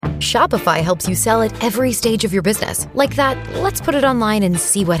Shopify helps you sell at every stage of your business. Like that, let's put it online and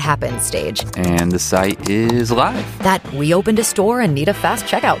see what happens stage. And the site is live. That we opened a store and need a fast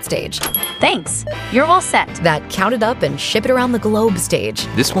checkout stage. Thanks. You're all set. That count it up and ship it around the globe stage.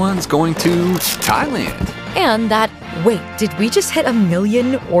 This one's going to Thailand. And that, wait, did we just hit 1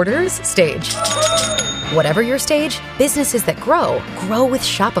 million orders stage? Whatever your stage, businesses that grow with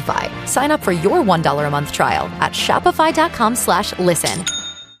Shopify. Sign up for your $1 a month trial at shopify.com/listen.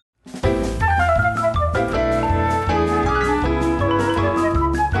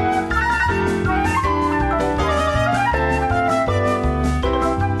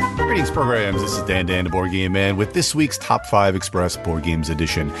 Greetings, programs. This is Dan, the Board Game Man, with this week's Top 5 Express Board Games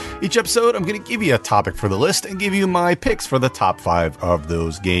edition. Each episode, I'm going to give you a topic for the list and give you my picks for the top 5 of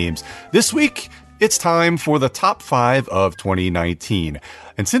those games. This week, it's time for the top 5 of 2019.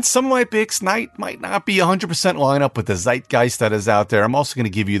 And since some of my picks might not be 100% line up with the zeitgeist that is out there, I'm also going to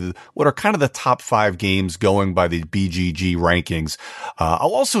give you what are kind of the top 5 games going by the BGG rankings.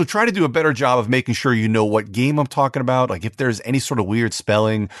 I'll also try to do a better job of making sure you know what game I'm talking about. Like if there's any sort of weird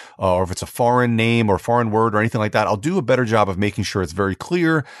spelling or if it's a foreign name or foreign word or anything like that, I'll do a better job of making sure it's very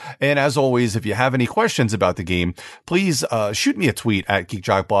clear. And as always, if you have any questions about the game, please shoot me a tweet at Geek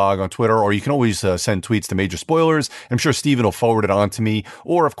Jock Blog on Twitter, or you can always send tweets to Major Spoilers. I'm sure Steven will forward it on to me.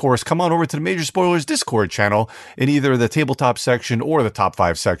 Or, of course, come on over to the Major Spoilers Discord channel in either the tabletop section or the top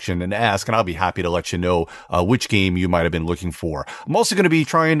 5 section and ask, and I'll be happy to let you know which game you might have been looking for. I'm also going to be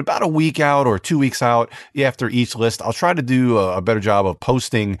trying about a week out or 2 weeks out after each list. I'll try to do a better job of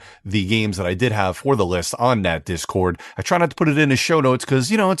posting the games that I did have for the list on that Discord. I try not to put it in the show notes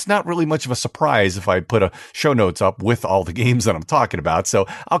because, it's not really much of a surprise if I put a show notes up with all the games that I'm talking about. So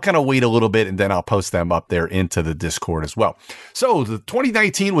I'll kind of wait a little bit and then I'll post them up there into the Discord as well. So the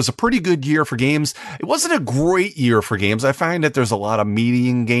 2019 was a pretty good year for games. It wasn't a great year for games. I find that there's a lot of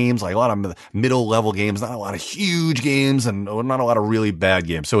median games, like a lot of middle level games, not a lot of huge games and not a lot of really bad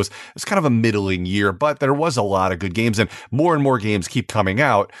games. So it's kind of a middling year, but there was a lot of good games and more games keep coming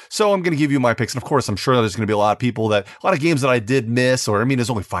out. So I'm going to give you my picks. And of course, I'm sure there's going to be a lot of games that I did miss, or there's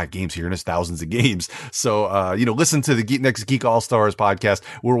only 5 games here and there's thousands of games. So, listen to the next Geek All-Stars podcast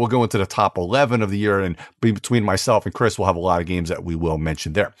where we'll go into the top 11 of the year, and between myself and Chris, we'll have a lot of games that we will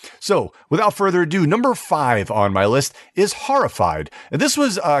mention there. So without further ado, number 5 on my list is Horrified. And this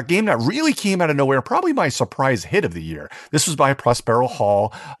was a game that really came out of nowhere, probably my surprise hit of the year. This was by Prospero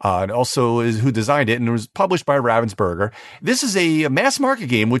Hall, and also is who designed it, and it was published by Ravensburger. This is a mass market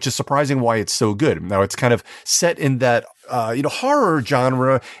game, which is surprising why it's so good. Now it's kind of set in that horror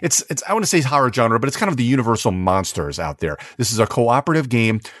genre. It's I want to say horror genre, but it's kind of the universal monsters out there. This is a cooperative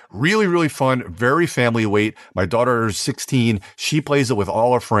game, really, really fun, very family weight. My daughter is 16. She plays it with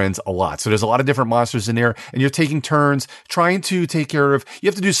all her friends a lot. So there's a lot of different monsters in there, and you're taking turns trying to take care of, you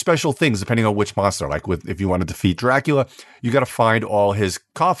have to do special things depending on which monster. Like if you want to defeat Dracula, you got to find all his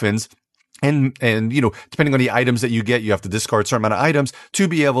coffins. And depending on the items that you get, you have to discard a certain amount of items to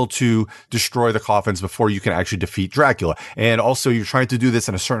be able to destroy the coffins before you can actually defeat Dracula. And also, you're trying to do this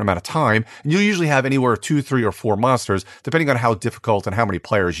in a certain amount of time. And you'll usually have anywhere 2, 3, or 4 monsters, depending on how difficult and how many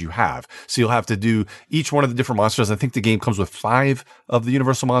players you have. So you'll have to do each one of the different monsters. I think the game comes with 5 of the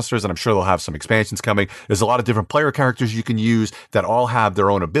Universal monsters, and I'm sure they'll have some expansions coming. There's a lot of different player characters you can use that all have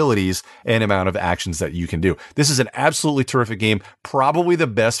their own abilities and amount of actions that you can do. This is an absolutely terrific game, probably the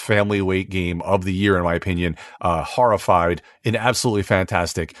best family weight game of the year, in my opinion. Horrified, and absolutely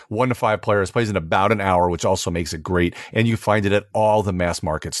fantastic. 1 to 5 players, plays in about an hour, which also makes it great. And you find it at all the mass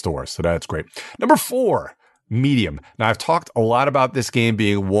market stores. So that's great. Number 4. Medium. Now, I've talked a lot about this game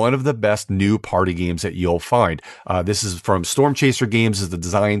being one of the best new party games that you'll find. This is from Storm Chaser Games, is the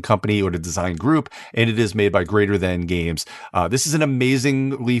design company or the design group, and it is made by Greater Than Games. This is an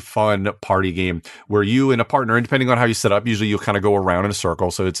amazingly fun party game where you and a partner, and depending on how you set up, usually you'll kind of go around in a circle.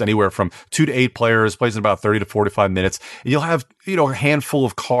 So it's anywhere from 2 to 8 players, plays in about 30 to 45 minutes. And you'll have, a handful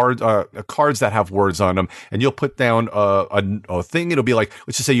of cards that have words on them, and you'll put down a thing. It'll be like,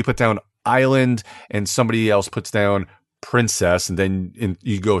 let's just say you put down island and somebody else puts down princess, and then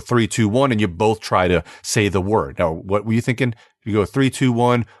you go 3, 2, 1, and you both try to say the word. Now, what were you thinking? You go 3, 2,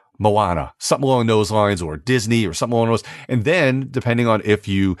 1, Moana, something along those lines, or Disney, or something along those. And then, depending on if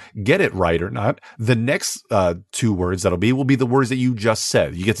you get it right or not, the next 2 words will be the words that you just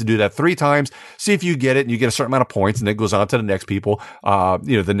said. You get to do that 3 times, see if you get it, and you get a certain amount of points, and then it goes on to the next people.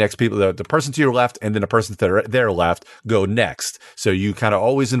 The next people, the person to your left, and then the person to their left go next. So you kind of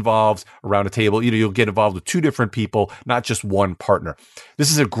always involved around a table. You'll get involved with 2 different people, not just one partner. This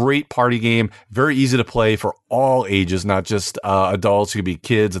is a great party game, very easy to play for all ages, not just adults. It could be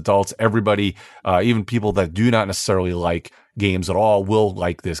kids, adults, adults, everybody, even people that do not necessarily like games at all will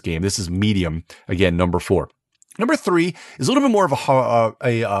like this game. This is Medium, again, number 4. Number 3 is a little bit more of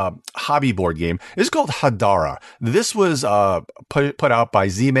a hobby board game. It's called Hadara. This was put out by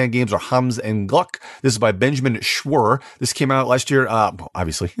Z-Man Games, or Hums and Gluck. This is by Benjamin Schwer. This came out last year,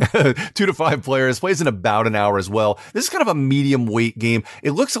 obviously. 2 to 5 players. Plays in about an hour as well. This is kind of a medium weight game.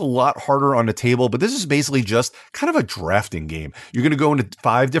 It looks a lot harder on the table, but this is basically just kind of a drafting game. You're going to go into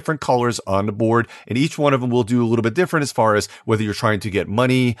 5 different colors on the board, and each one of them will do a little bit different as far as whether you're trying to get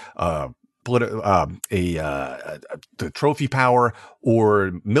money, the trophy power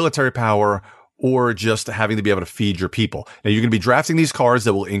or military power, or just having to be able to feed your people. Now, you're going to be drafting these cards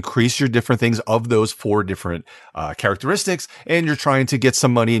that will increase your different things of those 4 different characteristics, and you're trying to get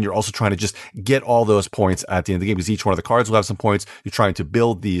some money, and you're also trying to just get all those points at the end of the game, because each one of the cards will have some points. You're trying to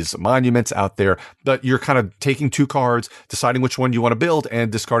build these monuments out there, but you're kind of taking 2 cards, deciding which one you want to build,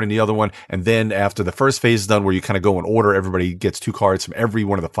 and discarding the other one. And then after the first phase is done, where you kind of go in order, everybody gets 2 cards from every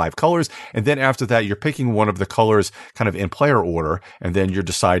one of the 5 colors. And then after that, you're picking one of the colors kind of in player order, and then you're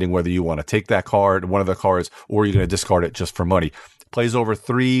deciding whether you want to take that card, one of the cards, or you're going to discard it just for money. Plays over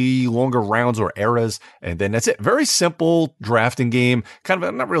 3 longer rounds or eras, and then that's it. Very simple drafting game, kind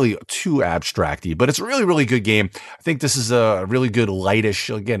of not really too abstracty, but it's a really, really good game. I think this is a really good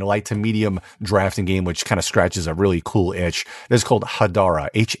lightish, again, light to medium drafting game, which kind of scratches a really cool itch. This is called Hadara,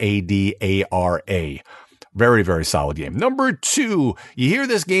 Hadara. Very, very solid game. Number 2, you hear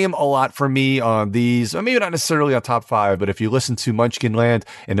this game a lot from me on these, maybe not necessarily on top 5, but if you listen to Munchkin Land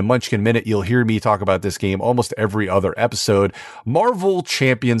and the Munchkin Minute, you'll hear me talk about this game almost every other episode. Marvel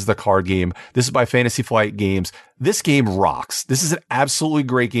Champions, the card game. This is by Fantasy Flight Games. This game rocks. This is an absolutely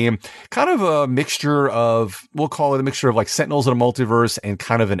great game. Kind of a mixture of, we'll call it a mixture of like Sentinels in a Multiverse and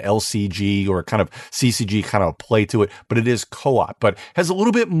kind of an LCG or kind of CCG kind of play to it, but it is co-op, but has a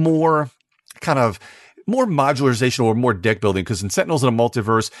little bit more kind of more modularization or more deck building, because in Sentinels in a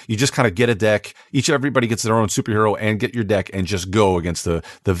Multiverse, you just kind of get a deck. Everybody gets their own superhero and get your deck and just go against the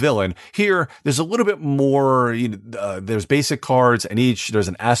villain. Here, there's a little bit more, there's basic cards, and there's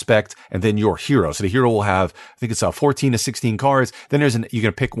an aspect, and then your hero. So the hero will have, I think it's 14 to 16 cards. Then you're going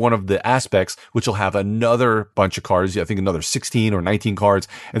to pick one of the aspects, which will have another bunch of cards. I think another 16 or 19 cards.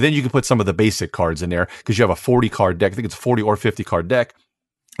 And then you can put some of the basic cards in there, because you have a 40 card deck. I think it's a 40 or 50 card deck.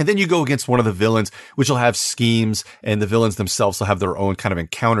 And then you go against one of the villains, which will have schemes, and the villains themselves will have their own kind of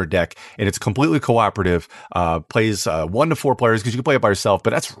encounter deck. And it's completely cooperative, plays 1 to 4 players, because you can play it by yourself,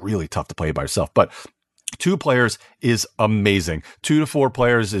 but that's really tough to play by yourself. But 2 players is amazing. 2 to 4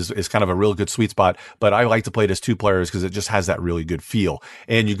 players is kind of a real good sweet spot, but I like to play it as 2 players because it just has that really good feel.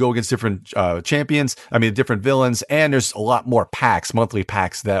 And you go against different different villains, and there's a lot more packs, monthly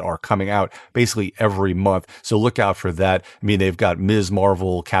packs that are coming out basically every month. So look out for that. I mean, they've got Ms.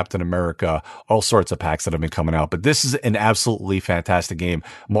 Marvel, Captain America, all sorts of packs that have been coming out, but this is an absolutely fantastic game.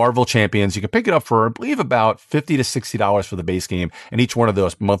 Marvel Champions, you can pick it up for, I believe, about $50 to $60 for the base game, and each one of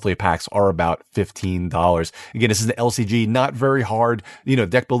those monthly packs are about $15. Again, this is an LCG, not very hard.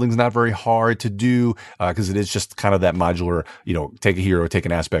 Deck building is not very hard to do, because it is just kind of that modular, take a hero, take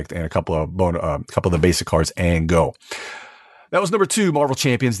an aspect, and a couple of the basic cards and go. That was number 2, Marvel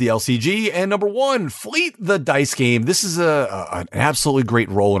Champions, the LCG. And number 1, Fleet the Dice Game. This is an absolutely great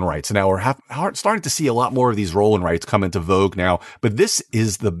roll and writes. Now we're starting to see a lot more of these roll and writes come into vogue now, but this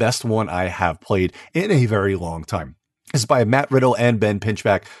is the best one I have played in a very long time. It's by Matt Riddle and Ben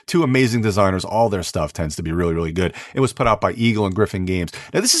Pinchback, 2 amazing designers. All their stuff tends to be really, really good. It was put out by Eagle and Griffin Games.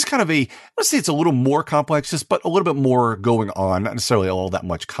 Now, this is kind of let's say it's a little more complex, but a little bit more going on. Not necessarily all that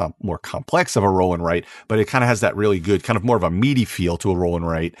much more complex of a roll and write, but it kind of has that really good, kind of more of a meaty feel to a roll and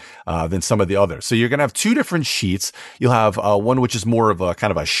write than some of the others. So you're going to have 2 different sheets. You'll have one which is more of a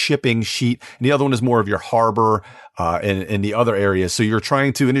kind of a shipping sheet, and the other one is more of your harbor, in the other areas. So you're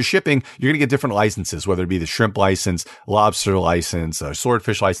trying to, in your shipping, you're going to get different licenses, whether it be the shrimp license, lobster license,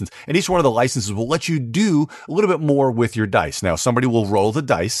 swordfish license, and each one of the licenses will let you do a little bit more with your dice. Now, somebody will roll the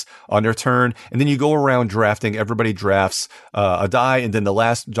dice on their turn, and then you go around drafting. Everybody drafts a die, and then the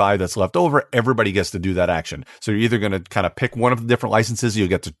last die that's left over, everybody gets to do that action. So you're either going to kind of pick one of the different licenses. You'll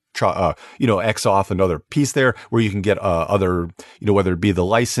get to X off another piece there, where you can get other, whether it be the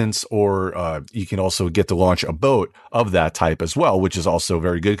license, or you can also get to launch a bow. boat of that type as well, which is also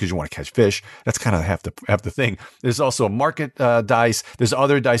very good because you want to catch fish. That's kind of half the thing. There's also a market dice. There's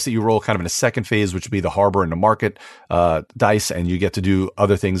other dice that you roll kind of in a second phase, which would be the harbor and the market dice, and you get to do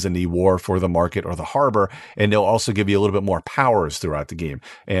other things in the war for the market or the harbor, and they'll also give you a little bit more powers throughout the game.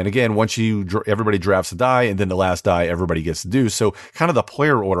 And again, once everybody drafts a die, and then the last die everybody gets to do. So kind of the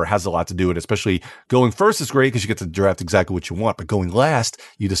player order has a lot to do with it, especially going first is great because you get to draft exactly what you want, but going last,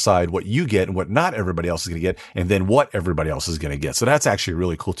 you decide what you get and what not everybody else is going to get, and then what everybody else is going to get. So that's actually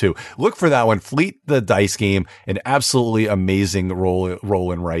really cool too. Look for that one, Fleet the Dice Game, an absolutely amazing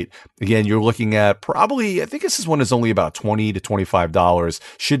roll and write. Again, you're looking at probably, I think this one is only about $20 to $25,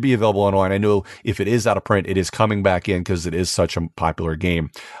 should be available online. I know if it is out of print, it is coming back in because it is such a popular game.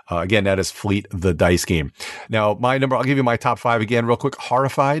 Again, that is Fleet the Dice Game. Now, I'll give you my top 5 again real quick.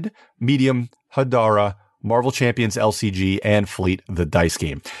 Horrified, Medium, Hadara, Marvel Champions LCG, and Fleet the Dice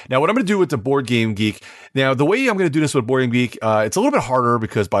Game. Now, what I'm going to do with the Board Game Geek, now the way I'm going to do this with Board Game Geek, it's a little bit harder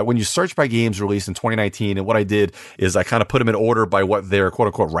because when you search by games released in 2019, and what I did is I kind of put them in order by what their quote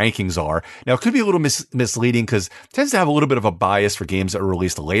unquote rankings are. Now, it could be a little misleading because it tends to have a little bit of a bias for games that were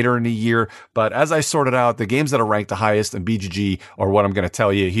released later in the year. But as I sorted out, the games that are ranked the highest in BGG are what I'm going to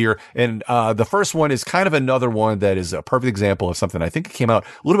tell you here. And the first one is kind of another one that is a perfect example of something I think it came out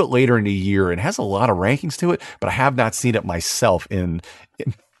a little bit later in the year and has a lot of rankings to it, but I have not seen it myself in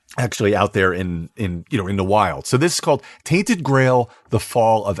actually out there in the wild. So this is called Tainted Grail, The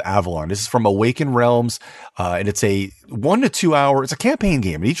Fall of Avalon. This is from Awakened Realms, and it's a 1 to 2 hour, it's a campaign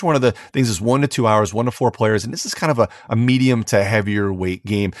game. And each one of the things is 1 to 2 hours, 1 to 4 players. And this is kind of a medium to heavier weight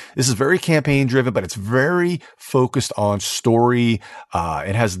game. This is very campaign driven, but it's very focused on story.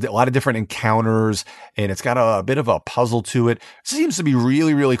 It has a lot of different encounters, and it's got a bit of a puzzle to it. It seems to be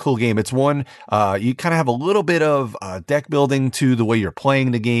really, really cool game. It's one, you kind of have a little bit of deck building to the way you're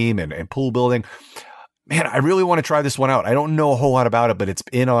playing the game and pool building. Man, I really want to try this one out. I don't know a whole lot about it, but it's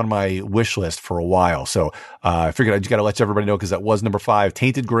been on my wish list for a while. So I figured I just got to let everybody know because that was number 5,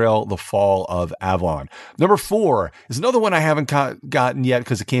 Tainted Grail, The Fall of Avalon. Number 4 is another one I haven't gotten yet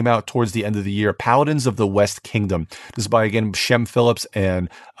because it came out towards the end of the year, Paladins of the West Kingdom. This is by, again, Shem Phillips and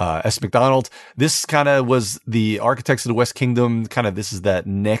S. McDonald. This kind of was the Architects of the West Kingdom. This is that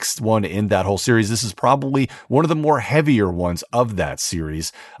next one in that whole series. This is probably one of the more heavier ones of that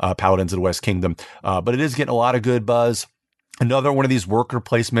series, Paladins of the West Kingdom. But it is getting a lot of good buzz. Another one of these worker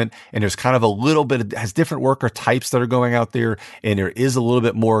placement, and there's kind of a little bit, it has different worker types that are going out there, and there is a little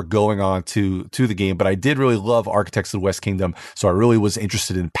bit more going on to the game. But I did really love Architects of the West Kingdom, so I really was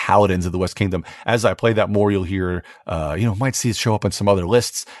interested in Paladins of the West Kingdom. As I play that more, you'll hear, might see it show up on some other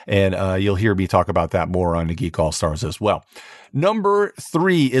lists, and you'll hear me talk about that more on the Geek All Stars as well. Number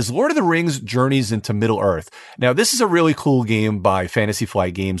 3 is Lord of the Rings Journeys into Middle-earth. Now, this is a really cool game by Fantasy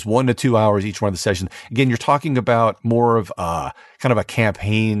Flight Games, 1 to 2 hours each one of the sessions. Again, you're talking about more of kind of a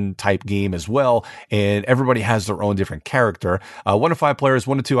campaign type game as well, and everybody has their own different character. 1 to 5 players,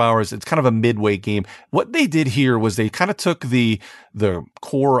 1 to 2 hours. It's kind of a midweight game. What they did here was they kind of took the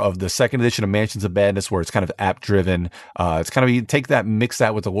core of the second edition of Mansions of Madness, where it's kind of app driven. It's kind of, you take that, mix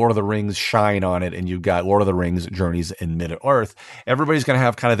that with the Lord of the Rings shine on it, and you've got Lord of the Rings Journeys in Middle-earth. Everybody's going to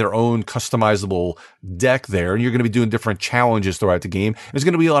have kind of their own customizable deck there, and you're going to be doing different challenges throughout the game. There's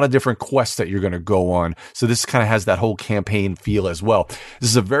going to be a lot of different quests that you're going to go on. So this kind of has that whole campaign feel as well.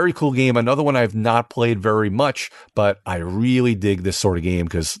 This is a very cool game. Another one I've not played very much, but I really dig this sort of game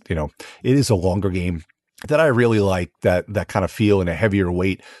because, it is a longer game that I really like, that kind of feel and a heavier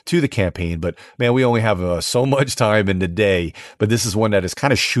weight to the campaign. But man, we only have so much time in the day, but this is one that is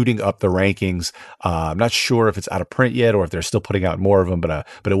kind of shooting up the rankings. I'm not sure if it's out of print yet or if they're still putting out more of them, but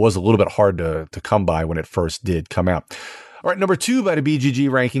it was a little bit hard to come by when it first did come out. All right, number 2 by the BGG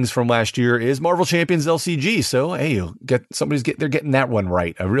rankings from last year is Marvel Champions LCG. So, hey, they're getting that one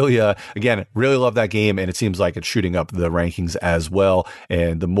right. I really, again, really love that game, and it seems like it's shooting up the rankings as well.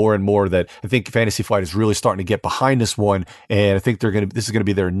 And the more and more that I think Fantasy Flight is really starting to get behind this one, and I think this is going to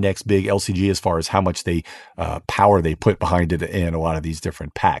be their next big LCG as far as how much power they put behind it in a lot of these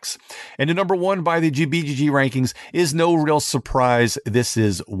different packs. And the number 1 by the BGG rankings is no real surprise. This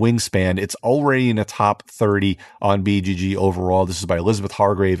is Wingspan. It's already in the top 30 on BGG overall. This is by Elizabeth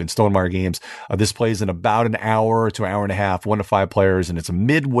Hargrave and Stonemaier Games. This plays in about an hour to an hour and a half, 1 to 5 players, and it's a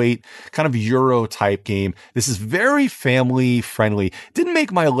midweight kind of Euro type game. This is very family friendly. Didn't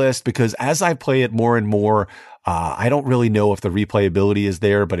make my list because as I play it more and more, I don't really know if the replayability is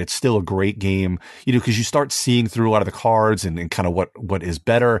there, but it's still a great game, because you start seeing through a lot of the cards and kind of what is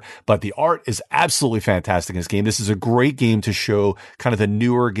better. But the art is absolutely fantastic in this game. This is a great game to show kind of the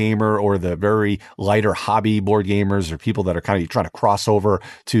newer gamer or the very lighter hobby board gamers or people that are kind of trying to cross over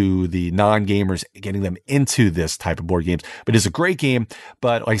to the non-gamers, getting them into this type of board games. But it's a great game.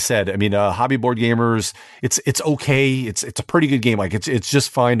 But like I said, I mean, hobby board gamers, it's okay. It's a pretty good game. Like it's just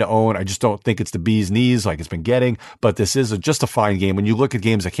fine to own. I just don't think it's the bee's knees like it's been getting, but this is just a fine game. When you look at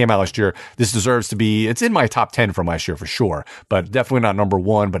games that came out last year, this deserves to be, it's in my top 10 from last year for sure, but definitely not number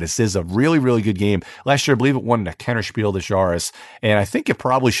one, but it is a really, really good game. Last year, I believe it won the Kenner Spiel des Jahres, and I think it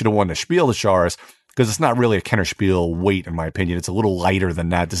probably should have won the Spiel des Jahres, because it's not really a Kenner Spiel weight, in my opinion. It's a little lighter than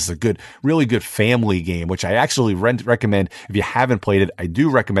that. This is a really good family game, which I actually recommend. If you haven't played it, I do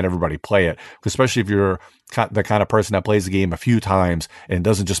recommend everybody play it, especially if you're the kind of person that plays the game a few times and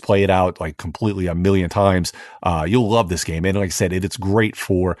doesn't just play it out like completely a million times. You'll love this game. And like I said, it's great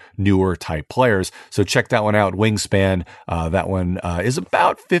for newer type players. So check that one out. Wingspan. That one is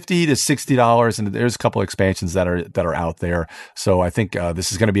about $50 to $60, and there's a couple of expansions that are out there. So I think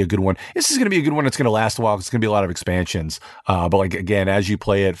this is going to be a good one. This is going to be a good one. It's going to last a while. It's going to be a lot of expansions. But like, again, as you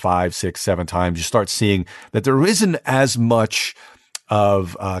play it 5, 6, 7 times, you start seeing that there isn't as much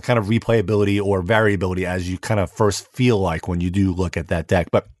of kind of replayability or variability as you kind of first feel like when you do look at that deck.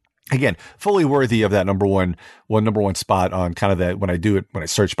 But again, fully worthy of that number one spot on kind of that when I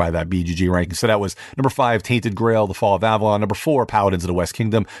search by that BGG ranking. So that was number 5, Tainted Grail, The Fall of Avalon. Number 4, Paladins of the West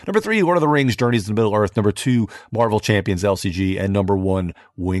Kingdom. Number 3, Lord of the Rings, Journeys to the Middle Earth. Number 2, Marvel Champions LCG. And number 1,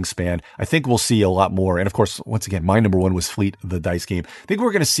 Wingspan. I think we'll see a lot more. And of course, once again, my number 1 was Fleet, the dice game. I think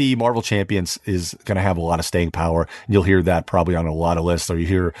we're going to see Marvel Champions is going to have a lot of staying power. And you'll hear that probably on a lot of lists, or you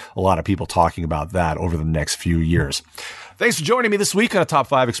hear a lot of people talking about that over the next few years. Thanks for joining me this week on a Top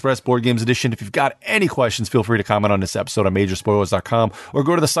 5 Express Board Games edition. If you've got any questions, feel free to comment on this episode on Majorspoilers.com or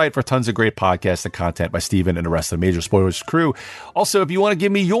go to the site for tons of great podcasts and content by Steven and the rest of the Major Spoilers crew. Also, if you want to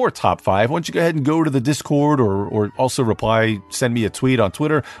give me your top 5, why don't you go ahead and go to the Discord or also send me a tweet on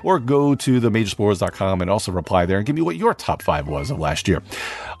Twitter, or go to the Majorspoilers.com and also reply there and give me what your top 5 was of last year.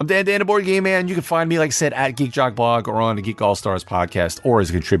 I'm Dan, the Board Game Man. You can find me, like I said, at Geek Jock Blog or on the Geek All Stars podcast, or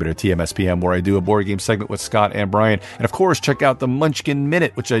as a contributor to TMSPM, where I do a board game segment with Scott and Brian. And of course, check out the Munchkin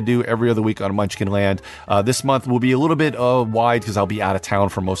Minute, which I do every other week on Munchkin Land. This month will be a little bit wide because I'll be out of town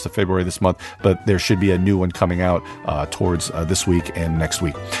for most of February this month, but there should be a new one coming out towards this week and next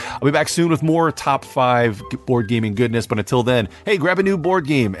week. I'll be back soon with more top 5 board gaming goodness, but until then, hey, grab a new board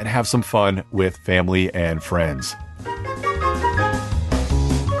game and have some fun with family and friends.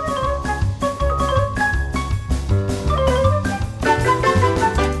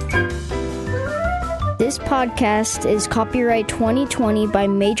 This podcast is copyright 2020 by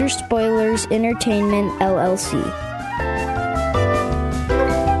Major Spoilers Entertainment, LLC.